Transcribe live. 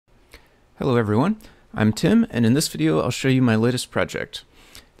Hello everyone, I'm Tim, and in this video I'll show you my latest project.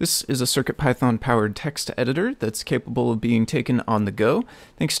 This is a CircuitPython powered text editor that's capable of being taken on the go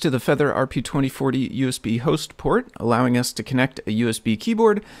thanks to the Feather RP2040 USB host port, allowing us to connect a USB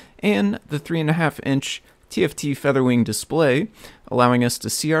keyboard, and the 3.5-inch TFT Featherwing display, allowing us to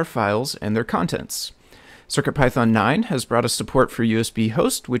see our files and their contents. CircuitPython 9 has brought us support for USB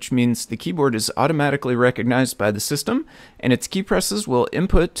host, which means the keyboard is automatically recognized by the system, and its key presses will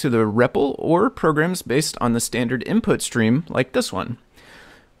input to the REPL or programs based on the standard input stream like this one.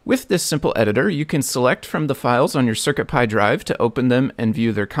 With this simple editor, you can select from the files on your CircuitPy drive to open them and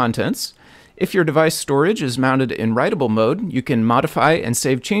view their contents. If your device storage is mounted in writable mode, you can modify and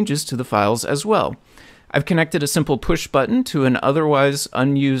save changes to the files as well. I've connected a simple push button to an otherwise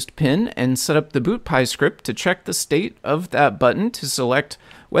unused pin and set up the bootpy script to check the state of that button to select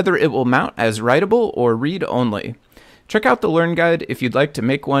whether it will mount as writable or read only. Check out the Learn Guide if you'd like to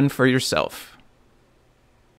make one for yourself.